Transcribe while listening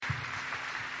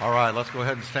All right, let's go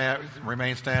ahead and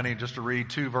remain standing just to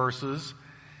read two verses.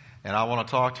 And I want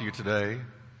to talk to you today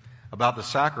about the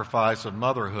sacrifice of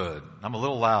motherhood. I'm a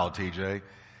little loud, TJ.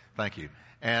 Thank you.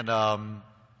 And I'm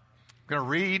going to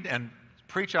read and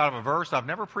preach out of a verse I've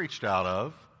never preached out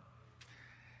of.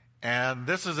 And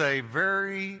this is a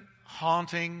very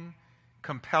haunting,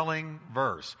 compelling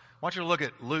verse. I want you to look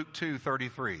at Luke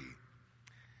 2:33.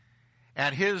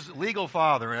 And his legal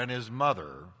father and his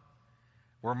mother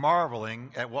were marveling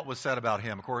at what was said about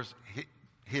him. Of course,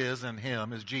 his and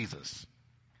him is Jesus.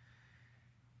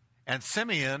 And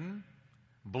Simeon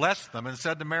blessed them and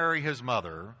said to Mary, his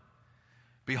mother,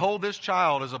 "Behold, this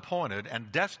child is appointed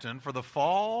and destined for the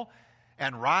fall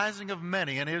and rising of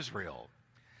many in Israel,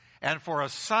 and for a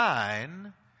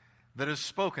sign that is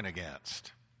spoken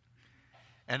against."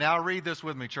 And now read this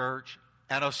with me, church.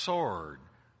 "And a sword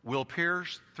will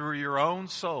pierce through your own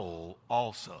soul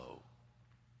also."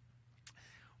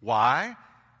 Why?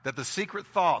 That the secret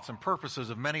thoughts and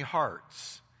purposes of many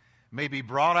hearts may be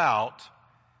brought out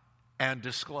and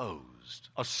disclosed.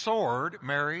 A sword,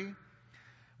 Mary,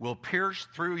 will pierce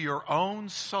through your own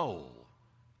soul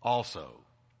also.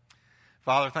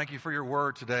 Father, thank you for your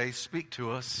word today. Speak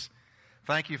to us.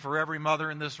 Thank you for every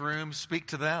mother in this room. Speak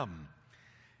to them.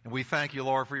 And we thank you,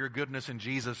 Lord, for your goodness in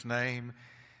Jesus' name.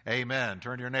 Amen.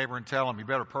 Turn to your neighbor and tell him, you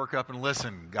better perk up and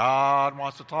listen. God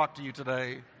wants to talk to you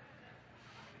today.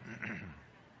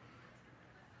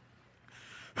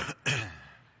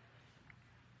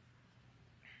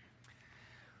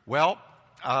 Well,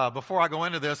 before I go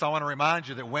into this, I want to remind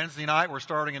you that Wednesday night we're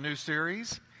starting a new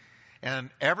series.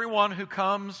 And everyone who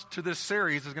comes to this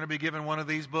series is going to be given one of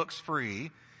these books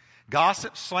free.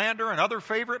 Gossip, Slander, and Other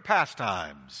Favorite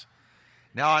Pastimes.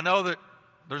 Now, I know that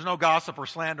there's no gossip or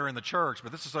slander in the church,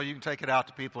 but this is so you can take it out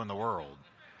to people in the world.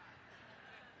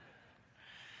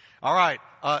 All right,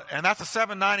 and that's a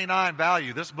 $7.99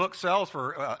 value. This book sells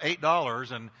for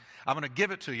 $8, and I'm going to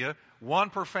give it to you, one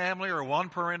per family or one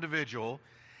per individual.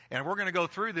 And we're going to go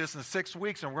through this in 6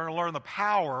 weeks, and we're going to learn the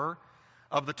power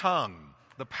of the tongue,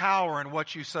 the power in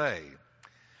what you say.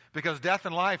 Because death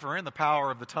and life are in the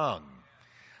power of the tongue.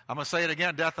 I'm going to say it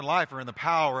again, death and life are in the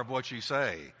power of what you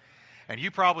say. And you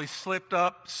probably slipped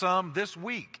up some this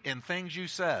week in things you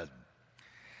said.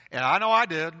 And I know I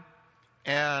did.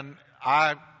 And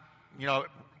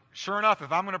sure enough,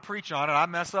 if I'm going to preach on it, I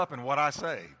mess up in what I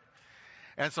say.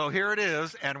 And so here it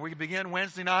is, and we begin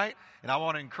Wednesday night, and I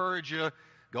want to encourage you,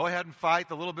 go ahead and fight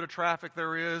the little bit of traffic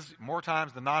there is. More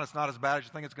times than not, it's not as bad as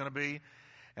you think it's going to be.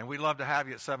 And we'd love to have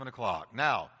you at 7 o'clock.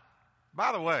 Now,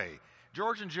 by the way,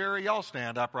 George and Jerry, y'all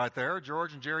stand up right there.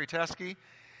 George and Jerry Teskey.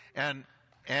 And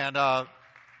now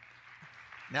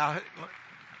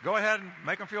go ahead and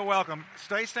make them feel welcome.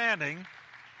 Stay standing.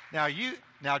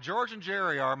 Now George and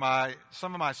Jerry are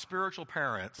some of my spiritual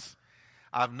parents.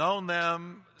 I've known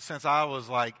them since I was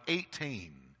like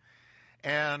 18.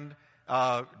 And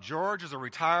George is a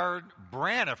retired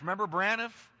Braniff. Remember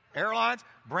Braniff Airlines?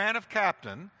 Braniff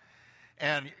captain.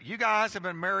 And you guys have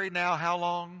been married now how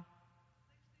long?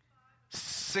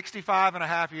 65 and a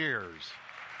half years.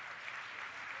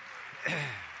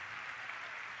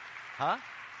 Huh?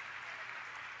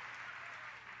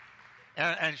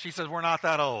 And she says, we're not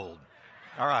that old.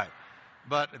 All right.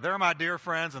 But they're my dear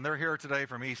friends, and they're here today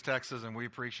from East Texas, and we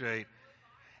appreciate.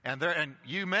 And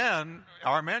you men,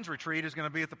 our men's retreat is going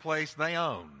to be at the place they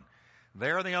own.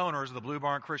 They're the owners of the Blue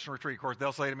Barn Christian Retreat. Of course,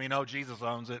 they'll say to me, no, Jesus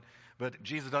owns it, but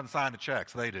Jesus doesn't sign the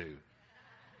checks. They do.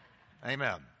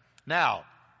 Amen. Now,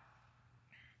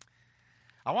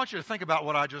 I want you to think about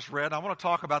what I just read. I want to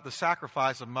talk about the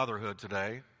sacrifice of motherhood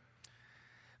today.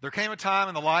 There came a time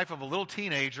in the life of a little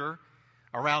teenager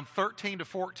around 13 to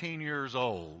 14 years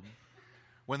old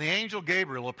when the angel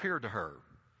Gabriel appeared to her.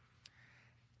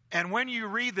 And when you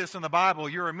read this in the Bible,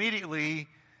 you're immediately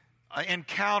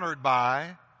encountered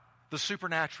by the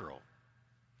supernatural.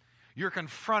 You're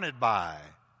confronted by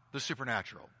the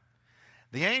supernatural.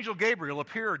 The angel Gabriel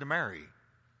appeared to Mary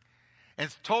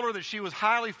and told her that she was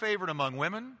highly favored among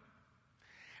women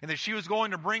and that she was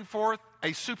going to bring forth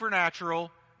a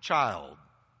supernatural child.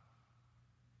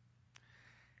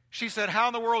 She said, how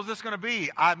in the world is this going to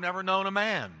be? I've never known a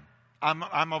man.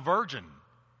 I'm a virgin.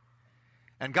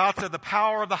 And God said, the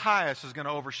power of the highest is going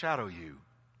to overshadow you.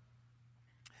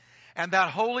 And that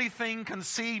holy thing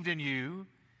conceived in you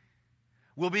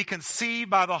will be conceived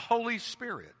by the Holy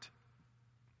Spirit.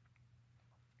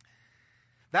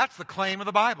 That's the claim of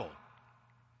the Bible.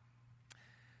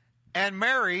 And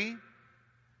Mary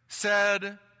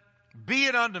said, be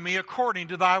it unto me according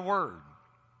to thy word.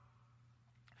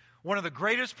 One of the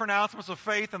greatest pronouncements of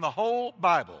faith in the whole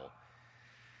Bible.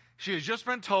 She has just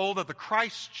been told that the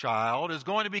Christ child is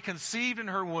going to be conceived in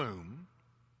her womb,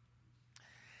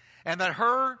 and that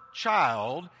her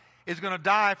child is going to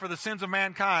die for the sins of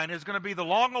mankind, is going to be the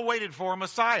long-awaited for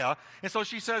Messiah. And so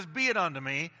she says, be it unto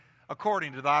me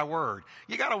according to thy word.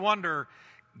 You got to wonder,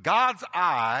 God's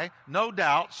eye, no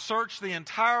doubt, searched the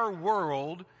entire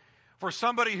world for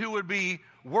somebody who would be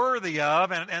worthy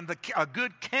of and a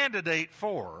good candidate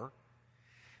for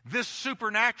this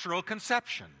supernatural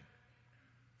conception.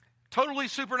 Totally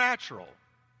supernatural.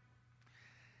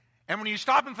 And when you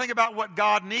stop and think about what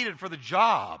God needed for the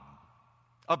job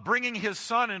of bringing his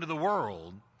son into the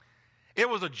world, it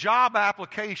was a job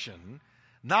application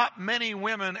not many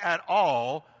women at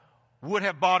all would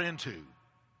have bought into.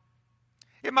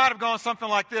 It might have gone something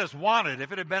like this: wanted,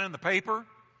 if it had been in the paper,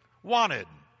 wanted.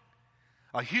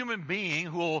 A human being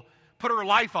who will put her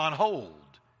life on hold,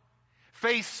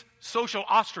 face social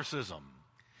ostracism,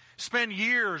 spend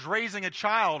years raising a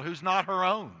child who's not her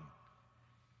own,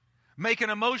 make an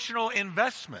emotional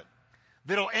investment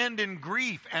that'll end in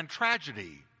grief and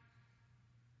tragedy,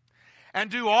 and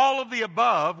do all of the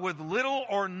above with little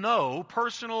or no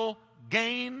personal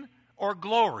gain or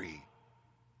glory.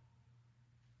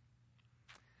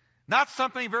 Not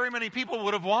something very many people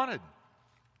would have wanted.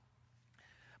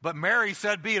 But Mary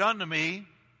said, be it unto me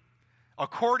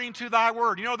according to thy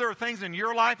word. You know, there are things in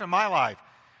your life and my life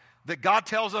that God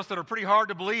tells us that are pretty hard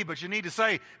to believe, but you need to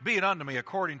say, be it unto me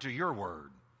according to your word.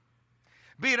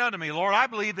 Be it unto me, Lord, I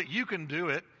believe that you can do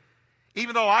it.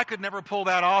 Even though I could never pull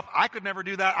that off, I could never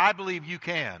do that, I believe you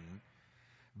can.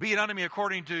 Be it unto me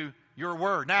according to your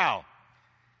word. Now,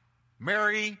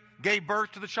 Mary gave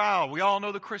birth to the child. We all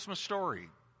know the Christmas story.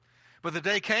 But the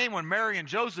day came when Mary and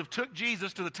Joseph took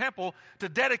Jesus to the temple to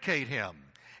dedicate him.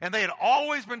 And they had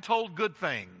always been told good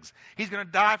things. He's going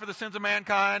to die for the sins of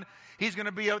mankind. He's going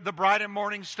to be the bright and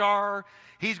morning star.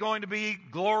 He's going to be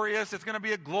glorious. It's going to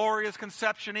be a glorious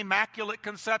conception, immaculate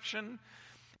conception.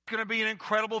 It's going to be an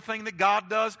incredible thing that God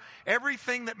does.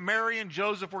 Everything that Mary and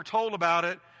Joseph were told about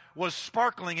it was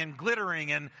sparkling and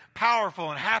glittering and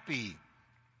powerful and happy.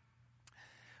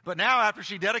 But now, after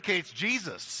she dedicates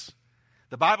Jesus,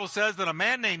 the Bible says that a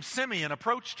man named Simeon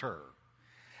approached her.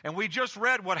 And we just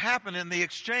read what happened in the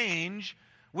exchange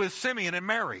with Simeon and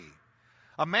Mary.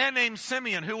 A man named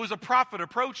Simeon, who was a prophet,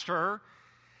 approached her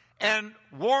and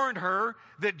warned her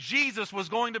that Jesus was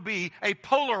going to be a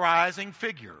polarizing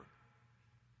figure.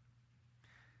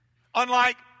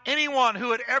 Unlike anyone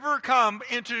who had ever come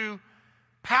into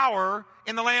power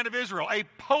in the land of Israel, a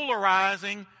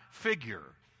polarizing figure.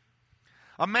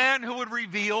 A man who would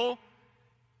reveal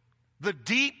the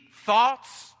deep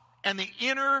thoughts and the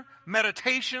inner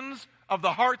meditations of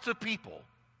the hearts of people.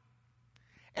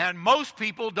 And most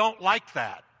people don't like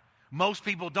that. Most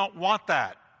people don't want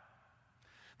that.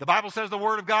 The Bible says the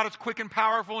Word of God is quick and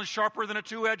powerful and sharper than a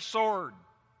two-edged sword.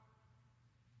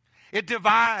 It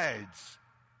divides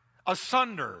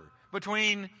asunder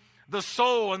between the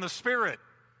soul and the spirit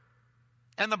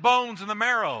and the bones and the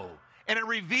marrow. And it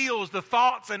reveals the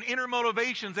thoughts and inner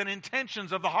motivations and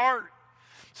intentions of the heart.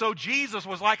 So Jesus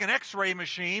was like an X-ray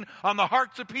machine on the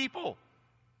hearts of people.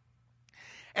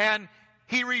 And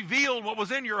he revealed what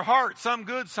was in your heart, some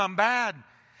good, some bad.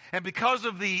 And because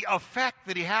of the effect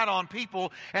that he had on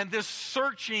people and this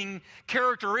searching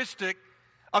characteristic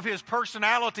of his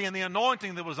personality and the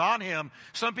anointing that was on him,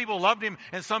 some people loved him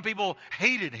and some people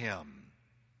hated him.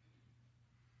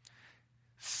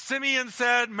 Simeon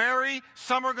said, Mary,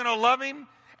 some are going to love him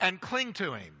and cling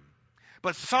to him,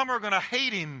 but some are going to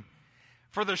hate him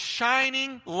for the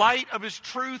shining light of his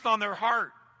truth on their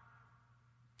heart.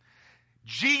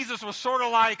 Jesus was sort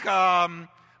of like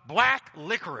black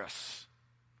licorice.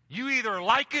 You either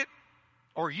like it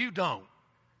or you don't.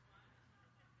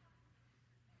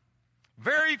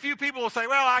 Very few people will say,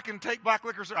 well, I can take black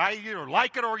licorice. I either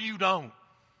like it or you don't.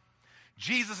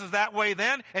 Jesus is that way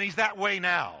then, and he's that way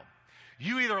now.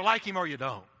 You either like him or you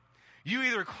don't. You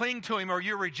either cling to him or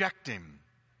you reject him.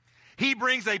 He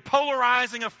brings a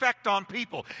polarizing effect on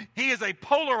people. He is a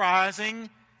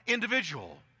polarizing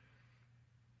individual.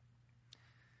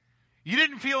 You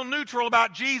didn't feel neutral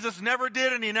about Jesus, never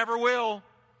did, and he never will.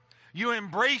 You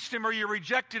embraced him or you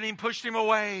rejected him, pushed him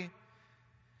away.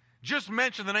 Just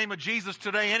mention the name of Jesus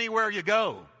today anywhere you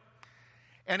go.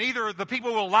 And either the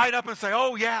people will light up and say,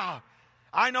 oh yeah,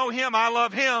 I know him, I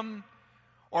love him.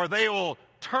 Or they will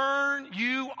turn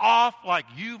you off like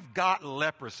you've got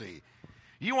leprosy.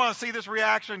 You want to see this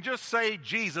reaction? Just say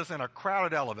Jesus in a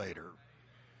crowded elevator.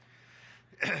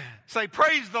 Say,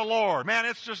 praise the Lord. Man,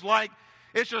 it is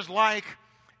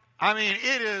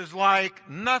like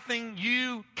nothing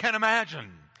you can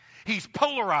imagine. He's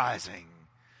polarizing.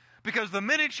 Because the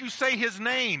minute you say his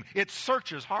name, it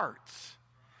searches hearts.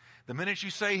 The minute you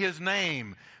say his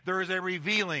name, there is a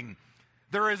revealing,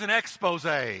 there is an expose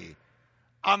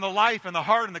on the life and the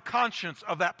heart and the conscience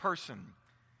of that person.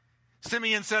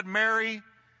 Simeon said, Mary,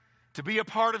 to be a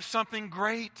part of something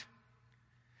great,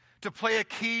 to play a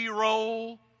key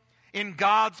role in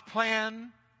God's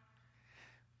plan,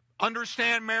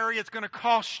 understand, Mary, it's going to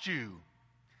cost you.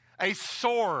 A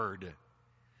sword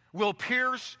will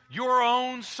pierce your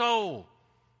own soul.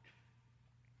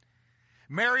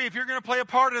 Mary, if you're going to play a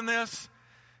part in this,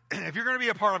 if you're going to be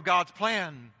a part of God's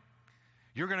plan,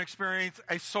 you're going to experience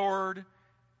a sword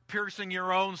piercing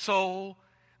your own soul.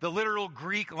 The literal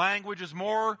Greek language is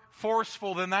more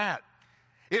forceful than that.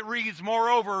 It reads,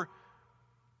 moreover,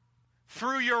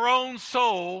 through your own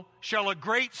soul shall a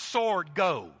great sword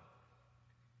go.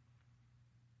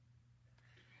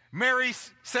 Mary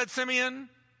said, Simeon,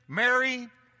 Mary,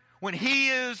 when he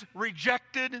is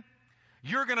rejected,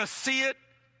 you're going to see it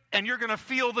and you're going to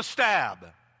feel the stab.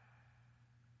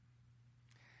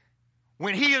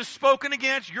 When he is spoken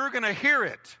against, you're going to hear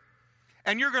it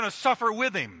and you're going to suffer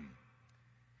with him.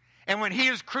 And when he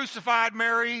is crucified,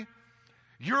 Mary,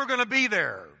 you're going to be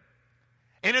there.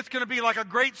 And it's going to be like a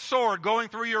great sword going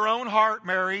through your own heart,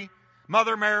 Mary,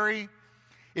 Mother Mary.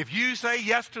 If you say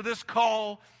yes to this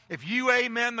call, if you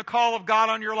amen the call of God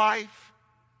on your life,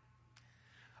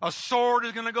 a sword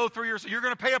is going to go through you're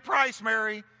going to pay a price,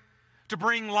 Mary, to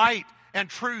bring light and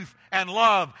truth and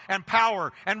love and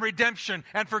power and redemption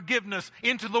and forgiveness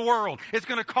into the world. It's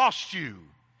going to cost you.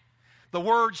 The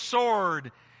word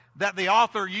sword that the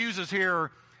author uses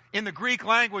here in the Greek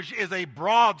language is a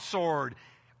broadsword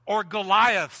or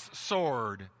Goliath's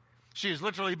sword. She is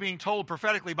literally being told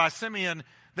prophetically by Simeon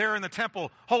there in the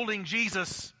temple holding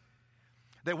Jesus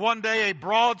that one day a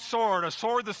broadsword, a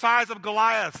sword the size of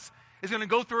Goliath's, is going to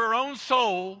go through her own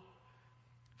soul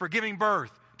for giving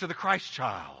birth to the Christ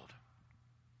child.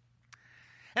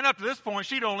 And up to this point,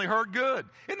 she'd only heard good.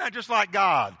 Isn't that just like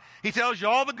God? He tells you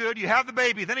all the good, you have the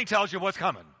baby, then he tells you what's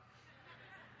coming.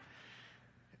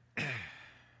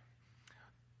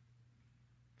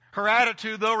 Her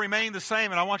attitude, though, remained the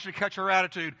same, and I want you to catch her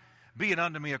attitude. Be it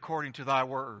unto me according to thy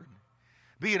word.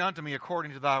 Be it unto me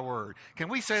according to thy word. Can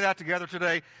we say that together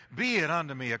today? Be it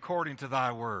unto me according to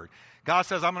thy word. God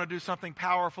says, I'm going to do something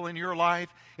powerful in your life.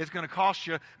 It's going to cost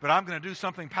you, but I'm going to do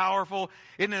something powerful.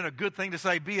 Isn't it a good thing to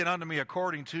say, be it unto me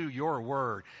according to your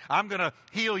word? I'm going to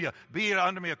heal you. Be it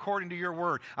unto me according to your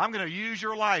word. I'm going to use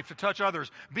your life to touch others.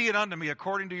 Be it unto me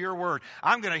according to your word.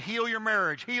 I'm going to heal your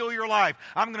marriage, heal your life.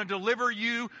 I'm going to deliver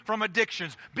you from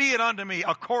addictions. Be it unto me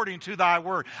according to thy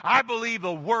word. I believe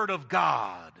the word of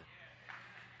God.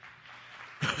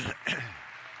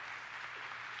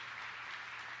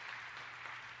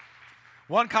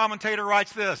 One commentator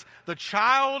writes this: the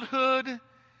childhood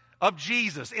of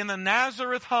Jesus in the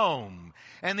Nazareth home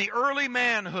and the early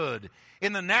manhood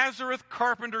in the Nazareth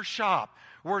carpenter shop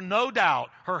were no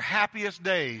doubt her happiest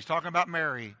days, talking about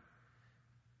Mary.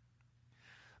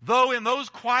 Though in those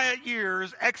quiet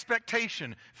years,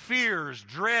 expectation, fears,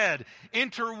 dread,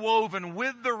 interwoven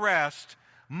with the rest,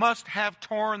 must have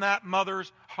torn that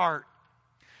mother's heart,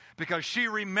 because she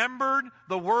remembered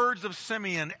the words of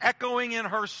Simeon echoing in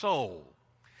her soul.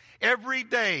 Every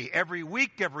day, every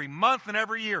week, every month, and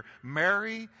every year,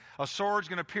 Mary, a sword's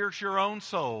going to pierce your own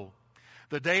soul.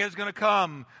 The day is going to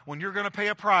come when you're going to pay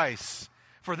a price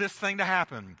for this thing to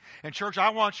happen. And church,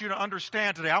 I want you to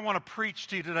understand today, I want to preach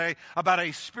to you today about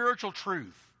a spiritual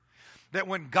truth. That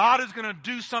when God is going to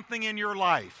do something in your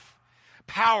life,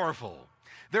 powerful,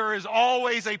 there is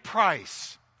always a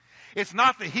price. It's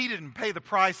not that he didn't pay the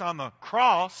price on the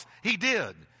cross. He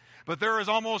did. But there is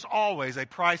almost always a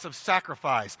price of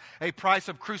sacrifice, a price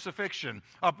of crucifixion,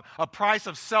 a price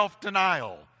of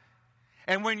self-denial.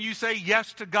 And when you say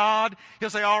yes to God,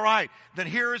 he'll say, all right, then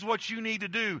here is what you need to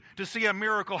do to see a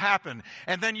miracle happen.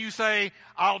 And then you say,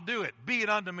 I'll do it. Be it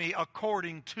unto me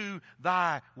according to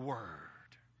thy word.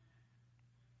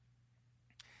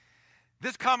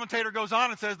 This commentator goes on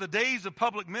and says, the days of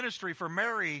public ministry for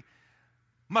Mary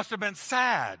must have been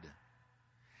sad,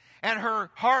 and her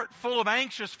heart full of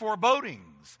anxious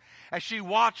forebodings as she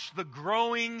watched the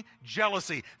growing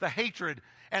jealousy, the hatred,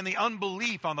 and the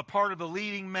unbelief on the part of the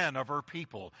leading men of her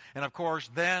people. And of course,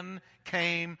 then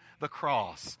came the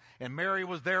cross. And Mary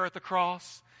was there at the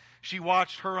cross. She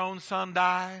watched her own son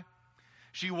die.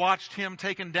 She watched him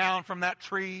taken down from that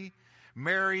tree.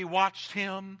 Mary watched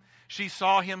him. She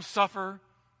saw him suffer.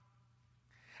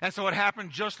 And so it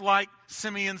happened just like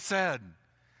Simeon said.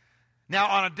 Now,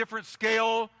 on a different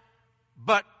scale,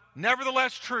 but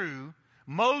nevertheless true,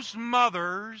 most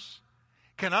mothers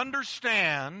can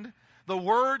understand the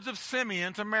words of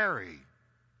Simeon to Mary.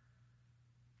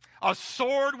 A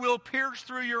sword will pierce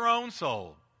through your own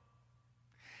soul.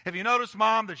 Have you noticed,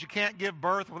 Mom, that you can't give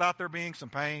birth without there being some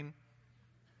pain?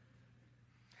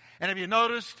 And have you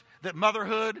noticed that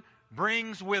motherhood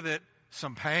brings with it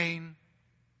some pain?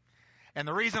 And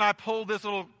the reason I pulled this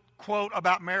little quote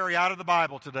about Mary out of the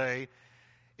Bible today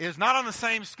is not on the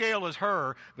same scale as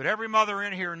her, but every mother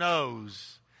in here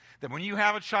knows that when you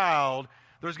have a child,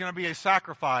 there's going to be a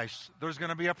sacrifice, there's going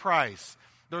to be a price,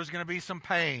 there's going to be some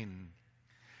pain.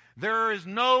 There is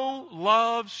no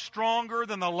love stronger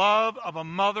than the love of a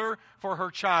mother for her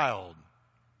child.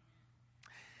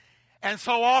 And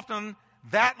so often,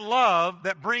 that love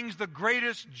that brings the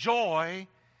greatest joy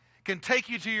can take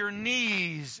you to your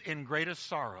knees in greatest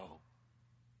sorrow.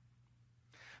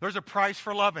 There's a price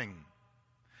for loving.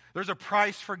 There's a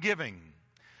price for giving.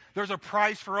 There's a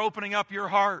price for opening up your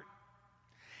heart.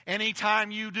 Anytime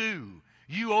you do,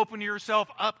 you open yourself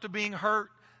up to being hurt,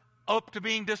 up to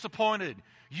being disappointed.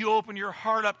 You open your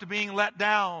heart up to being let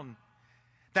down.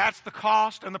 That's the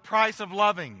cost and the price of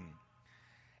loving.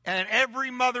 And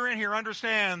every mother in here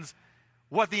understands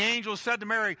what the angel said to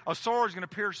Mary, a sword is going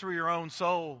to pierce through your own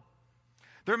soul.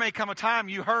 There may come a time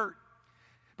you hurt.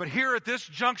 But here at this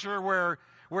juncture where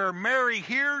Mary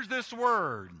hears this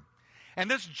word, and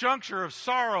this juncture of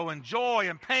sorrow and joy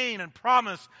and pain and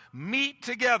promise meet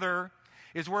together,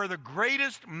 is where the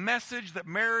greatest message that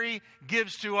Mary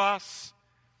gives to us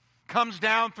comes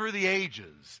down through the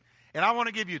ages. And I want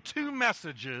to give you two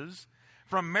messages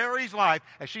from Mary's life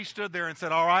as she stood there and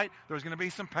said, all right, there's going to be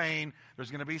some pain,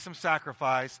 there's going to be some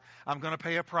sacrifice, I'm going to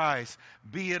pay a price.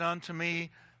 Be it unto me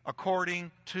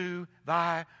according to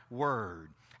thy word.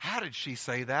 How did she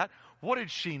say that? What did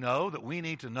she know that we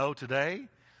need to know today?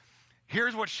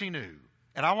 Here's what she knew,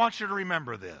 and I want you to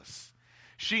remember this.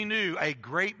 She knew a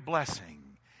great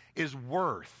blessing is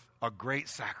worth a great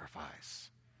sacrifice.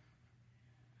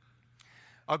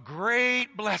 A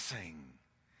great blessing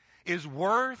is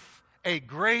worth a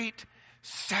great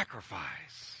sacrifice.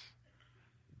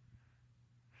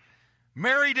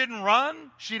 Mary didn't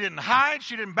run. She didn't hide.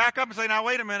 She didn't back up and say, now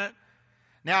wait a minute.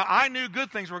 Now, I knew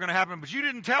good things were going to happen, but you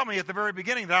didn't tell me at the very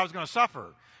beginning that I was going to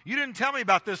suffer. You didn't tell me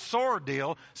about this sword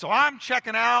deal, so I'm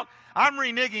checking out. I'm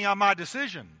reneging on my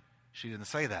decision. She didn't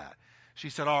say that. She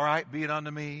said, all right, be it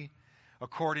unto me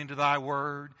according to thy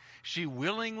word. She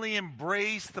willingly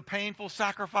embraced the painful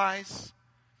sacrifice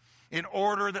in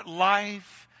order that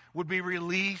life would be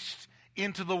released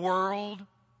into the world.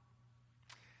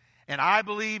 And I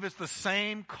believe it's the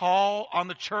same call on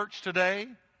the church today.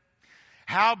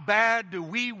 How bad do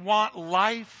we want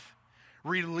life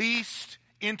released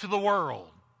into the world?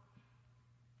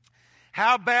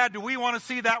 How bad do we want to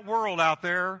see that world out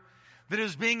there that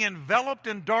is being enveloped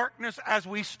in darkness as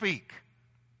we speak?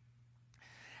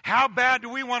 How bad do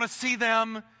we want to see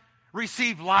them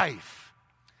receive life?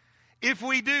 If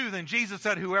we do, then Jesus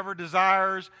said, whoever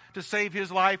desires to save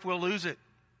his life will lose it.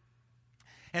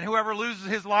 And whoever loses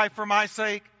his life for my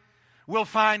sake will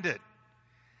find it.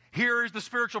 Here is the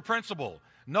spiritual principle.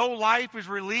 No life is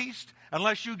released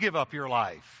unless you give up your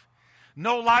life.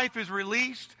 No life is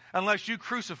released unless you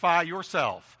crucify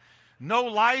yourself. No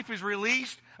life is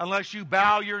released unless you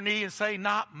bow your knee and say,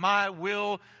 not my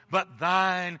will, but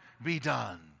thine be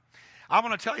done. I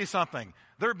want to tell you something.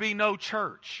 There'd be no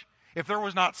church if there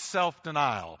was not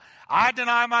self-denial. I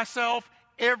deny myself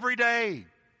every day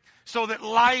so that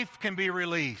life can be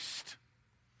released.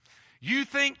 You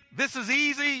think this is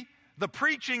easy? The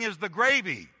preaching is the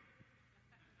gravy.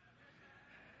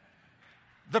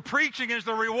 The preaching is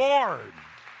the reward.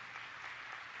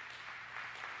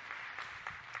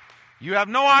 You have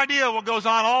no idea what goes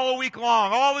on all week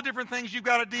long, all the different things you've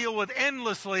got to deal with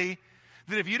endlessly,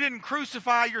 that if you didn't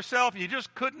crucify yourself, you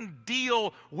just couldn't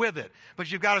deal with it.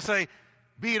 But you've got to say,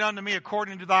 be it unto me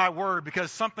according to thy word,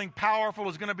 because something powerful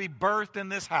is going to be birthed in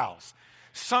this house.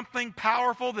 Something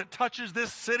powerful that touches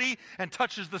this city and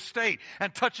touches the state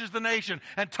and touches the nation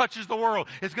and touches the world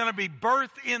is going to be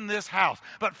birthed in this house.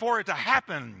 But for it to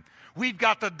happen, we've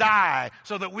got to die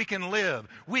so that we can live.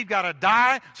 We've got to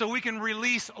die so we can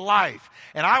release life.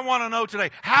 And I want to know today,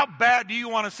 how bad do you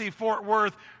want to see Fort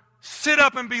Worth sit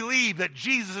up and believe that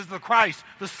Jesus is the Christ,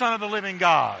 the Son of the living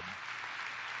God?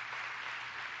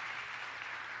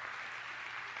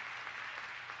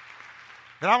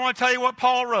 And I want to tell you what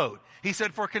Paul wrote. He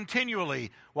said, for continually,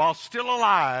 while still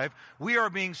alive, we are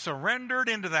being surrendered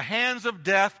into the hands of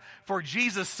death for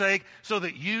Jesus' sake, so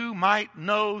that you might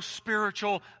know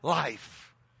spiritual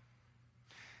life.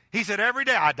 He said, every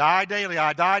day, I die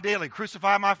daily,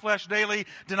 crucify my flesh daily,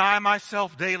 deny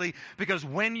myself daily, because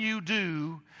when you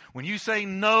do, when you say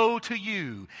no to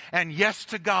you and yes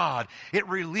to God, it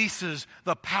releases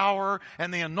the power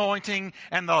and the anointing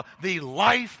and the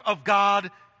life of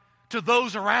God to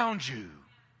those around you.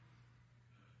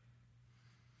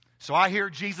 So I hear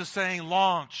Jesus saying,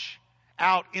 launch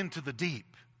out into the deep.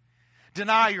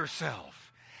 Deny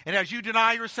yourself. And as you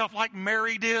deny yourself like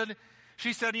Mary did,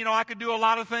 she said, I could do a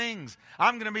lot of things.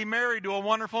 I'm going to be married to a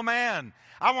wonderful man.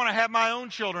 I want to have my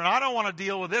own children. I don't want to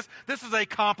deal with this. This is a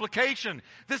complication.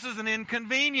 This is an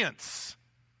inconvenience.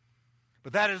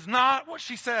 But that is not what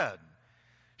she said.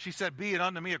 She said, be it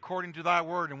unto me according to thy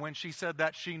word. And when she said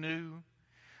that, she knew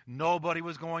nobody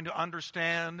was going to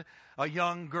understand a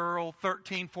young girl,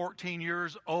 13, 14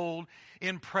 years old,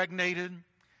 impregnated.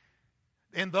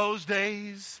 In those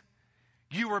days,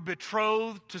 you were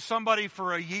betrothed to somebody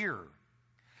for a year.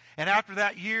 And after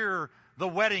that year, the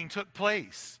wedding took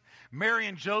place. Mary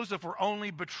and Joseph were only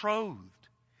betrothed.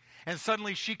 And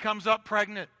suddenly she comes up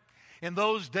pregnant. In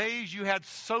those days, you had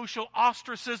social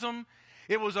ostracism.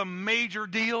 It was a major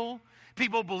deal.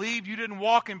 People believed you didn't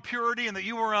walk in purity and that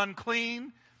you were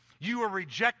unclean. You were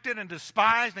rejected and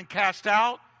despised and cast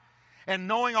out. And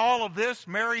knowing all of this,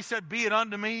 Mary said, be it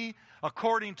unto me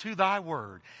according to thy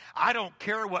word. I don't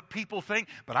care what people think,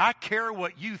 but I care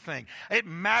what you think. It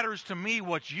matters to me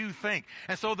what you think.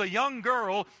 And so the young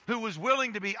girl who was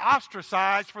willing to be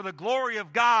ostracized for the glory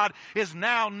of God is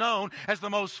now known as the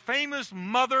most famous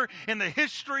mother in the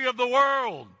history of the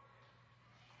world.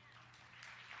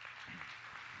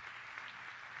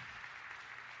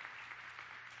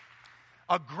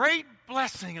 A great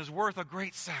blessing is worth a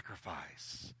great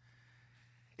sacrifice.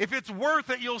 If it's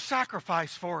worth it, you'll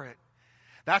sacrifice for it.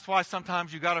 That's why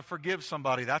sometimes you got to forgive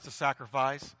somebody. That's a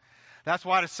sacrifice. That's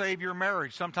why to save your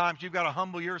marriage, sometimes you've got to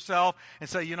humble yourself and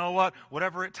say, you know what,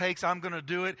 whatever it takes, I'm going to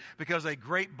do it, because a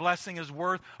great blessing is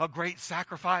worth a great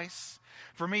sacrifice.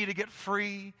 For me to get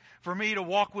free, for me to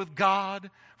walk with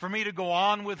God, for me to go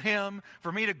on with Him,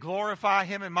 for me to glorify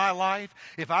Him in my life,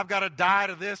 if I've got to die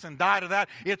to this and die to that,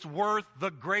 it's worth the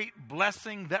great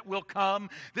blessing that will come.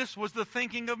 This was the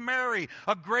thinking of Mary.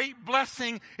 A great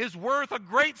blessing is worth a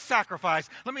great sacrifice.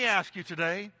 Let me ask you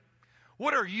today,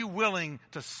 what are you willing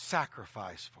to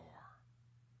sacrifice for?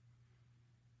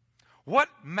 What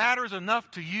matters enough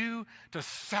to you to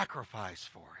sacrifice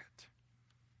for it?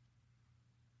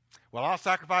 Well, I'll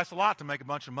sacrifice a lot to make a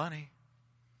bunch of money.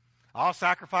 I'll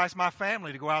sacrifice my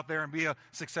family to go out there and be a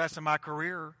success in my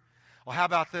career. Well, how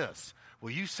about this?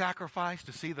 Will you sacrifice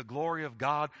to see the glory of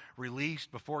God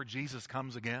released before Jesus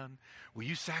comes again? Will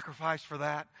you sacrifice for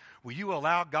that? Will you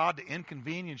allow God to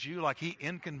inconvenience you like He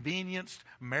inconvenienced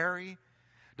Mary?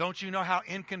 Don't you know how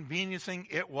inconveniencing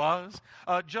it was?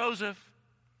 Joseph,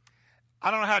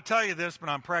 I don't know how to tell you this, but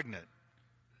I'm pregnant.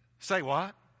 Say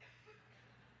what?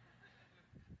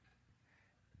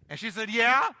 And she said,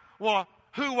 yeah? Well,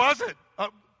 who was it?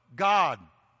 God.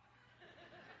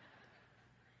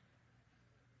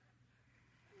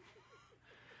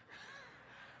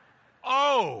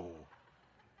 Oh,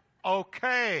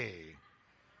 okay.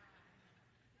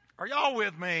 Are y'all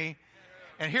with me?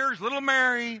 And here's little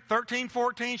Mary, 13,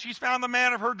 14. She's found the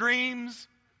man of her dreams.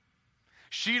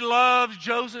 She loves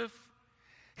Joseph.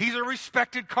 He's a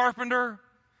respected carpenter.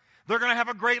 They're going to have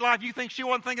a great life. You think she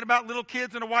wasn't thinking about little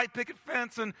kids in a white picket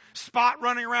fence and Spot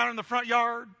running around in the front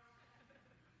yard?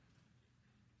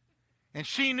 And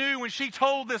she knew when she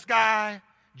told this guy,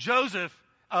 Joseph,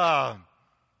 God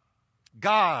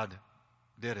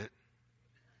did it.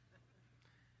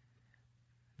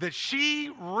 That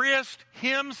she risked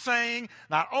him saying,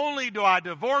 not only do I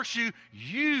divorce you,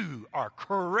 you are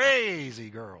crazy,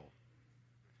 girl.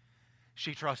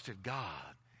 She trusted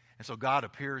God. And so God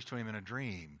appears to him in a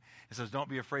dream and says, don't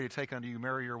be afraid to take unto you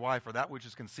Mary your wife, for that which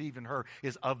is conceived in her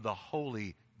is of the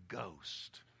Holy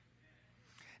Ghost.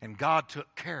 And God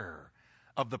took care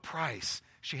of the price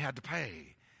she had to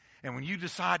pay. And when you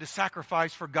decide to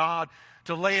sacrifice for God,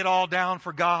 to lay it all down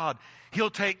for God, He'll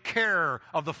take care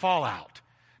of the fallout.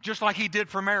 Just like He did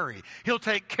for Mary. He'll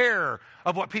take care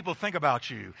of what people think about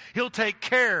you. He'll take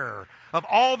care of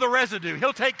all the residue.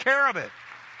 He'll take care of it.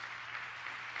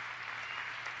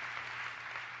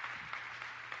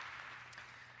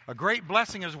 A great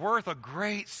blessing is worth a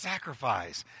great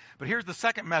sacrifice. But here's the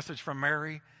second message from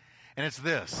Mary, and it's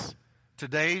this.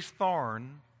 Today's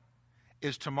thorn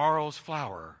is tomorrow's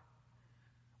flower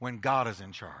when God is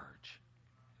in charge.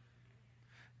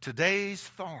 Today's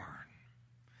thorn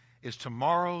is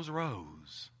tomorrow's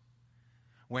rose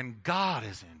when God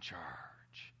is in charge.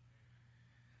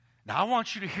 Now, I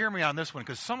want you to hear me on this one,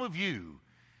 because some of you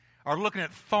are looking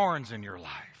at thorns in your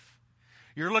life.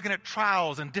 You're looking at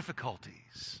trials and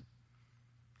difficulties.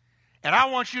 And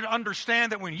I want you to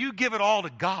understand that when you give it all to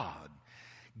God,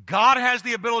 God has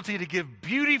the ability to give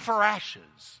beauty for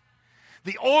ashes,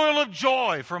 the oil of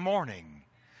joy for mourning,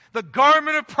 the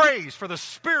garment of praise for the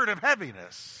spirit of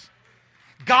heaviness.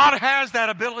 God has that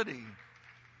ability.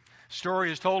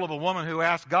 Story is told of a woman who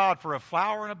asked God for a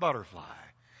flower and a butterfly.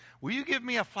 Will you give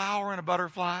me a flower and a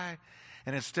butterfly?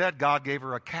 And instead, God gave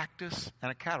her a cactus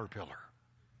and a caterpillar.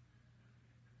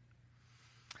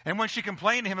 And when she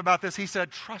complained to him about this, he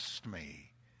said, trust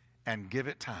me and give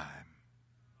it time.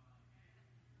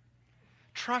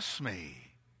 Trust me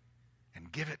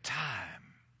and give it time.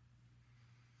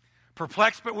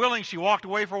 Perplexed but willing, she walked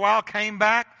away for a while, came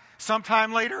back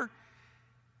sometime later,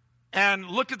 and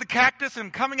looked at the cactus,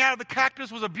 and coming out of the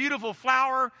cactus was a beautiful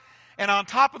flower, and on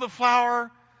top of the flower,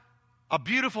 a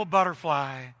beautiful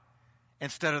butterfly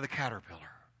instead of the caterpillar.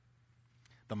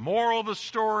 The moral of the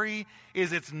story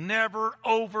is it's never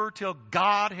over till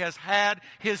God has had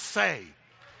his say.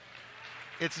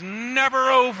 It's never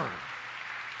over.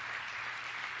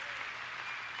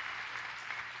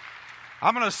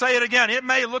 I'm going to say it again. It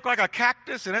may look like a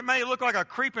cactus and it may look like a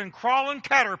creeping, crawling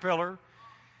caterpillar.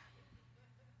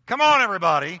 Come on,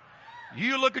 everybody.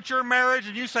 You look at your marriage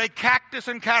and you say cactus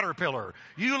and caterpillar.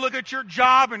 You look at your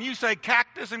job and you say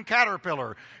cactus and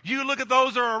caterpillar. You look at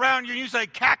those that are around you and you say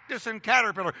cactus and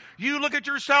caterpillar. You look at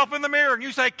yourself in the mirror and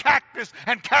you say cactus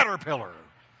and caterpillar.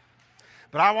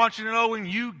 But I want you to know, when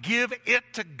you give it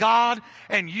to God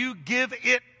and you give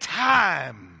it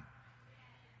time,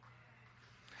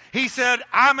 he said,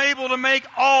 I'm able to make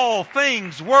all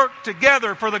things work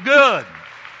together for the good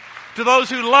to those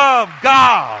who love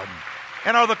God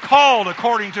and are the called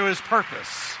according to his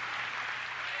purpose.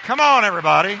 Come on,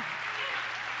 everybody.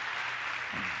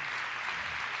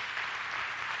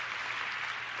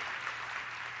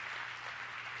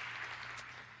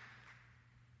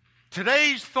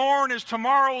 Today's thorn is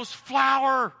tomorrow's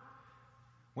flower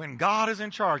when God is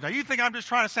in charge. Now, you think I'm just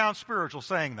trying to sound spiritual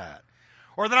saying that,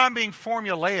 or that I'm being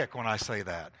formulaic when I say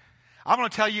that. I'm going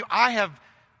to tell you, I have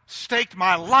staked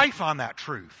my life on that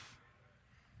truth.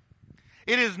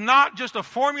 It is not just a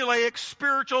formulaic,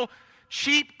 spiritual,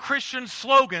 cheap Christian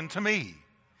slogan to me,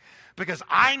 because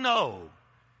I know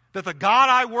that the God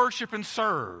I worship and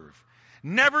serve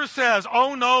never says,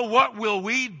 oh no, what will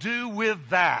we do with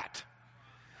that?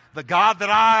 The God that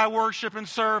I worship and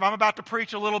serve, I'm about to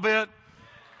preach a little bit.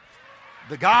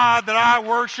 The God that I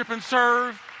worship and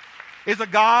serve is a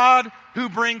God who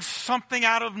brings something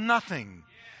out of nothing.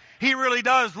 He really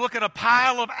does look at a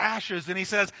pile of ashes and he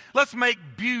says, let's make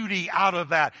beauty out of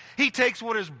that. He takes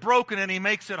what is broken and he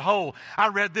makes it whole. I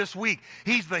read this week,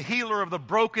 he's the healer of the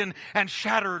broken and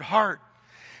shattered heart.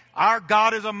 Our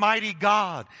God is a mighty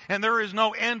God, and there is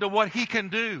no end to what he can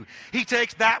do. He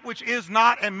takes that which is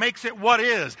not and makes it what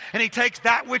is. And he takes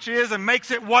that which is and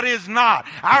makes it what is not.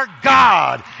 Our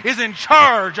God is in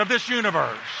charge of this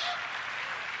universe.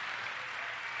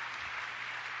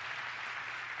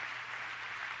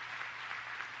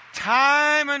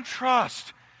 Time and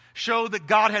trust showed that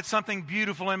God had something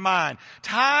beautiful in mind.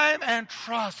 Time and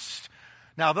trust.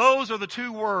 Now, those are the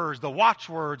two words, the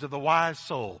watchwords of the wise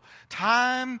soul.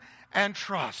 Time and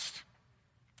trust.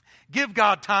 Give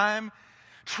God time.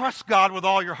 Trust God with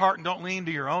all your heart and don't lean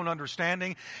to your own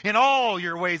understanding. In all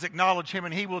your ways acknowledge him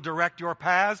and he will direct your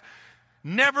paths.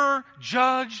 Never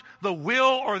judge the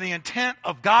will or the intent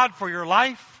of God for your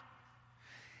life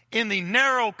in the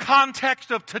narrow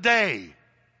context of today.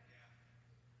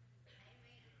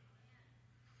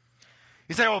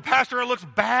 You say, well, Pastor, it looks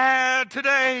bad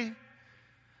today.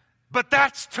 But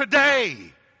that's today.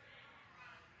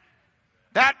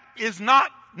 That is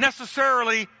not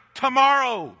necessarily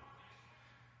tomorrow.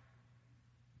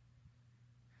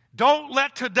 Don't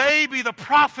let today be the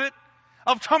prophet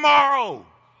of tomorrow. You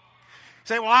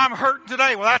say, well, I'm hurting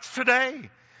today. Well, that's today.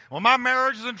 Well, my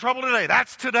marriage is in trouble today.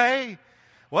 That's today.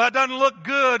 Well, that doesn't look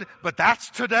good, but that's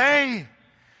today.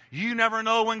 You never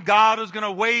know when God is going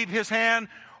to wave his hand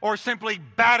or simply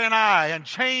bat an eye and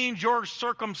change your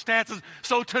circumstances.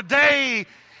 So today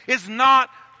is not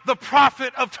the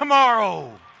prophet of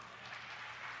tomorrow.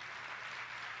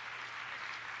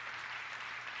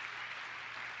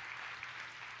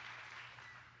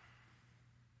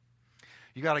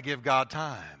 You got to give God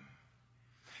time.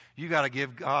 You got to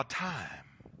give God time.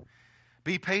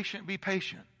 Be patient, be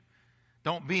patient.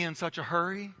 Don't be in such a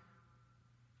hurry.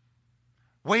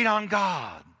 Wait on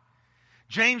God.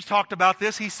 James talked about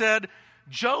this. He said,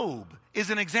 Job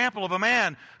is an example of a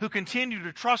man who continued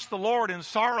to trust the Lord in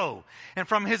sorrow. And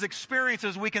from his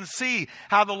experiences, we can see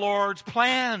how the Lord's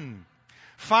plan.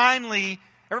 Finally,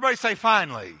 everybody say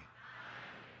finally.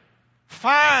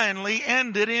 finally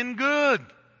ended in good.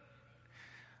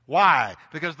 Why?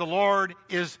 Because the Lord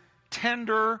is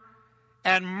tender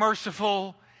and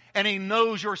merciful, and He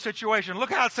knows your situation.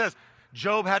 Look how it says,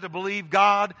 Job had to believe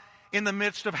God in the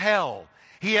midst of hell.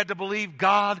 He had to believe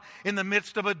God in the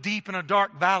midst of a deep and a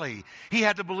dark valley. He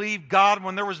had to believe God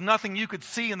when there was nothing you could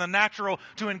see in the natural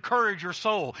to encourage your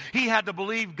soul. He had to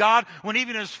believe God when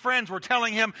even his friends were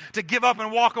telling him to give up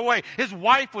and walk away. His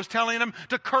wife was telling him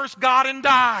to curse God and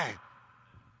die.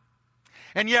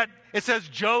 And yet, it says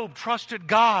Job trusted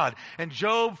God, and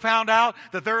Job found out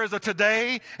that there is a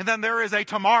today and then there is a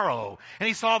tomorrow. And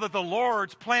he saw that the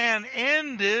Lord's plan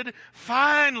ended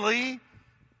finally.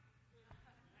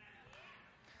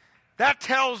 That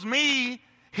tells me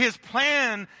His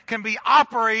plan can be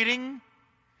operating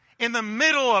in the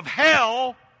middle of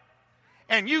hell,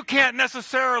 and you can't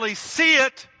necessarily see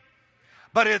it,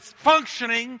 but it's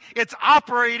functioning, it's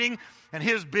operating, and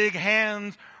His big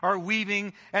hands are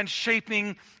weaving and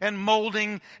shaping and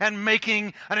molding and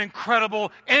making an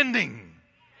incredible ending.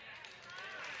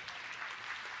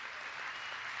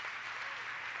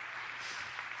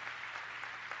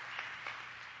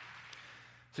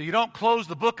 So you don't close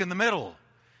the book in the middle.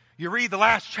 You read the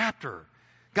last chapter.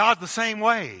 God's the same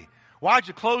way. Why'd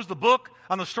you close the book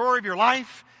on the story of your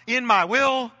life in my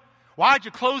will? Why'd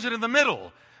you close it in the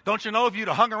middle? Don't you know if you'd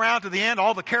have hung around to the end,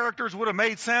 all the characters would have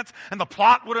made sense and the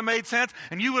plot would have made sense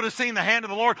and you would have seen the hand of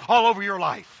the Lord all over your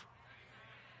life?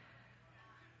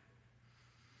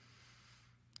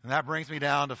 And that brings me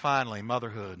down to finally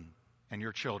motherhood and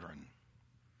your children.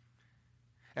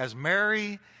 As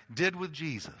Mary did with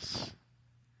Jesus,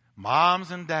 moms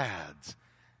and dads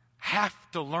have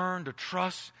to learn to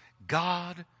trust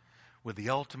God with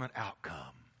the ultimate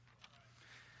outcome.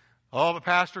 Oh, but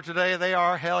Pastor, today they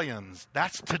are hellions.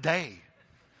 That's today.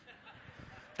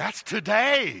 That's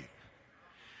today.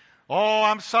 Oh,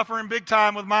 I'm suffering big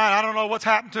time with mine. I don't know what's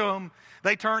happened to them.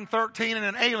 They turned 13 and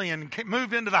an alien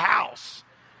moved into the house.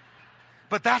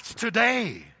 But that's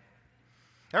today.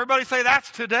 Everybody say,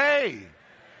 that's today.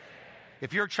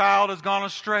 If your child has gone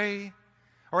astray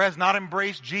or has not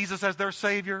embraced Jesus as their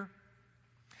Savior,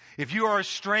 if you are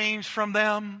estranged from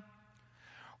them,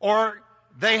 or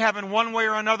they have in one way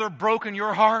or another broken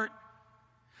your heart,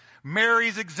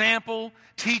 Mary's example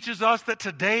teaches us that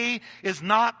today is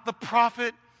not the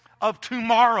prophet of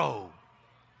tomorrow.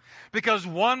 Because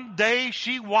one day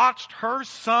she watched her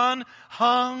son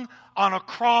hung on a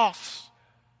cross.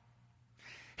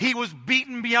 He was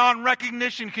beaten beyond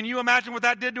recognition. Can you imagine what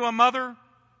that did to a mother?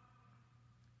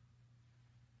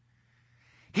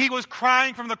 He was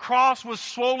crying from the cross with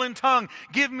swollen tongue,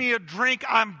 "Give me a drink,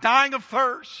 I'm dying of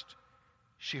thirst."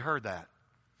 She heard that.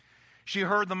 She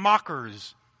heard the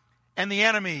mockers and the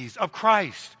enemies of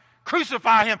Christ.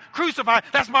 "Crucify him, crucify him.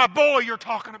 That's my boy you're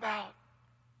talking about.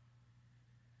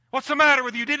 What's the matter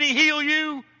with you? Didn't he heal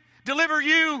you, deliver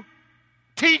you,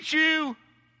 teach you?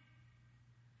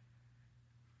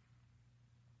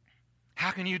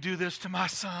 How can you do this to my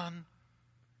son?"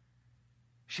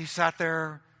 She sat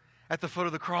there at the foot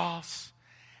of the cross.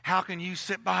 How can you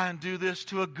sit by and do this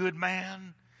to a good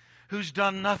man who's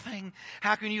done nothing?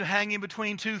 How can you hang him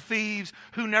between two thieves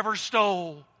who never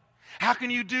stole? How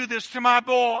can you do this to my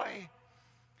boy?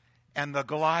 And the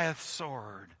Goliath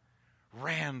sword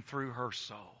ran through her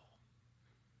soul.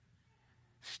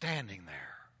 Standing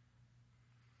there.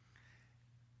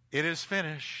 It is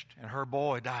finished, and her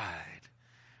boy died.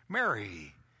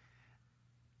 Mary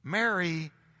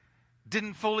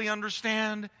didn't fully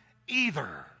understand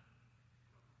either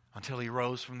until he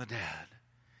rose from the dead.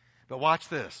 But watch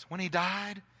this. When he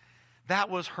died, that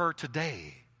was her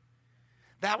today.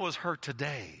 That was her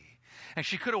today. And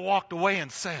she could have walked away and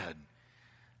said,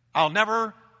 "I'll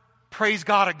never praise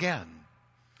God again.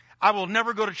 I will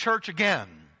never go to church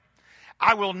again.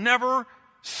 I will never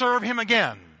serve Him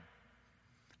again.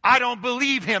 I don't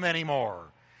believe Him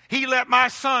anymore. He let my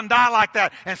son die like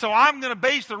that. And so I'm going to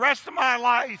base the rest of my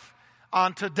life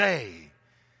on today."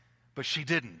 But she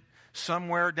didn't.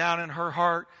 Somewhere down in her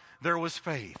heart, there was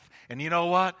faith. And you know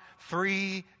what?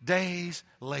 3 days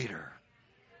later.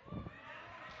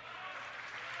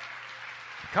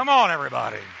 Come on,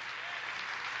 everybody.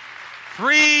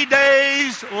 3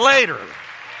 days later.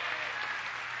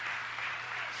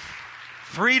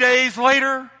 3 days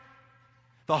later,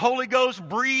 the Holy Ghost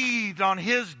breathed on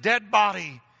his dead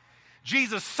body.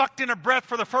 Jesus sucked in a breath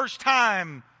for the first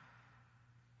time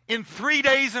in 3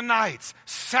 days and nights,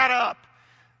 sat up,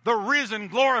 the risen,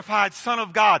 glorified Son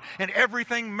of God, and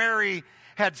everything Mary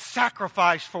had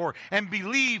sacrificed for and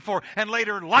believed for and laid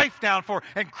her life down for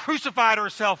and crucified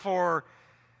herself for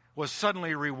was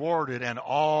suddenly rewarded and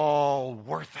all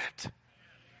worth it.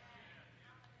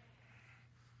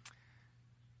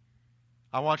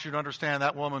 I want you to understand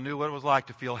that woman knew what it was like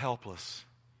to feel helpless.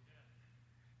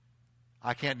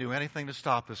 I can't do anything to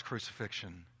stop this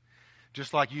crucifixion.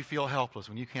 Just like you feel helpless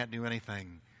when you can't do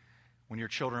anything, when your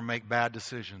children make bad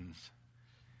decisions.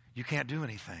 You can't do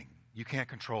anything. You can't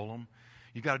control them.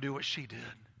 You've got to do what she did.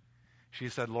 She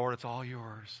said, Lord, it's all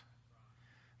yours.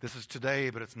 This is today,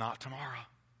 but it's not tomorrow.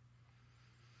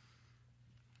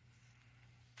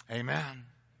 Amen.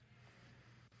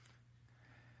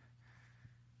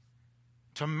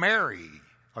 To marry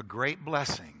a great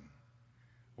blessing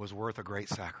was worth a great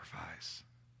sacrifice.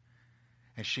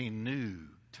 And she knew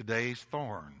today's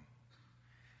thorn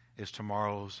is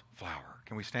tomorrow's flower.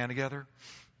 Can we stand together?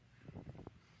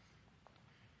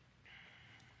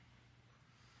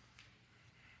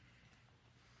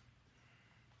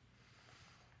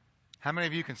 How many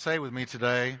of you can say with me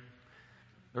today,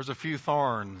 there's a few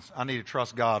thorns I need to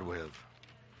trust God with?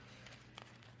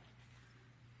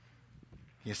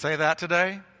 Can you say that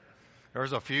today?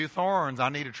 There's a few thorns I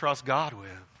need to trust God with.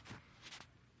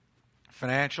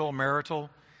 Financial, marital,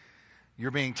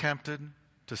 you're being tempted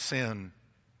to sin.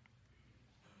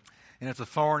 And it's a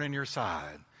thorn in your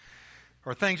side.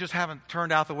 Or things just haven't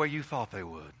turned out the way you thought they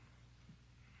would.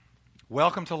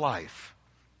 Welcome to life.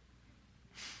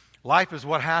 Life is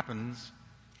what happens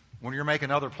when you're making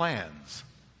other plans.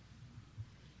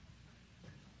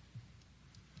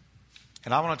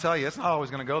 And I want to tell you, it's not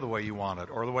always going to go the way you want it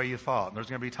or the way you thought. And there's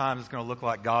going to be times it's going to look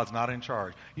like God's not in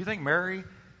charge. You think Mary,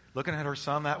 looking at her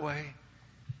son that way,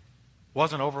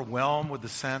 wasn't overwhelmed with the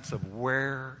sense of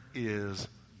where is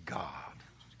God?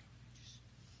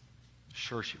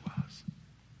 Sure she was.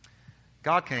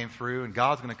 God came through, and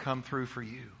God's going to come through for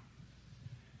you.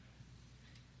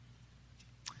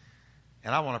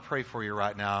 And I want to pray for you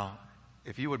right now.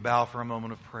 If you would bow for a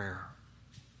moment of prayer.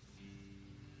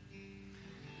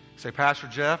 Say, Pastor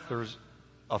Jeff, there's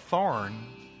a thorn,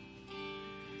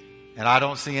 and I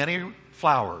don't see any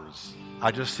flowers.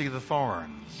 I just see the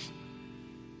thorns.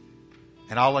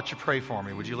 And I'll let you pray for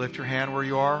me. Would you lift your hand where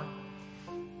you are?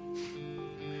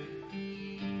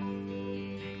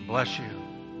 Bless you.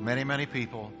 Many, many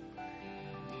people.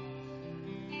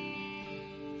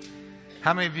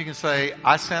 How many of you can say,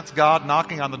 I sense God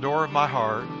knocking on the door of my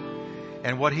heart,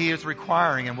 and what He is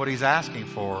requiring and what He's asking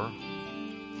for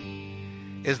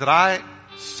is that I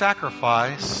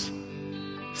sacrifice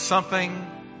something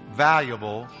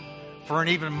valuable for an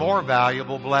even more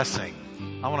valuable blessing?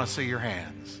 I want to see your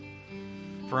hands.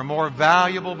 For a more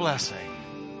valuable blessing.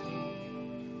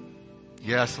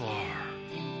 Yes, Lord.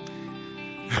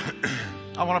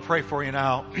 I want to pray for you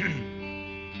now.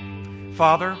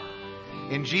 Father,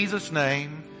 in Jesus'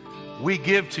 name, we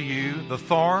give to you the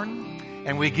thorn,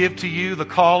 and we give to you the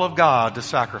call of God to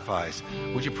sacrifice.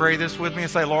 Would you pray this with me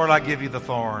and say, Lord, I give you the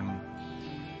thorn,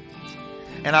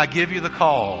 and I give you the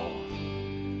call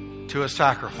to a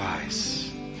sacrifice.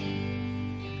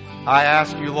 I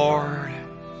ask you, Lord,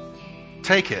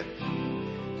 take it,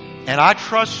 and I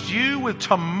trust you with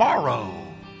tomorrow.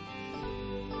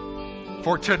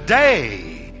 For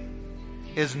today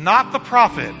is not the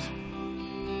prophet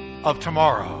of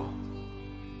tomorrow.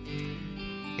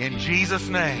 In Jesus'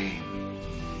 name,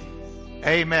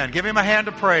 amen. Give Him a hand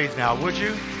of praise now, would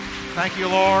you? Thank you,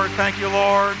 Lord. Thank you,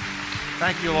 Lord.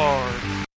 Thank you, Lord.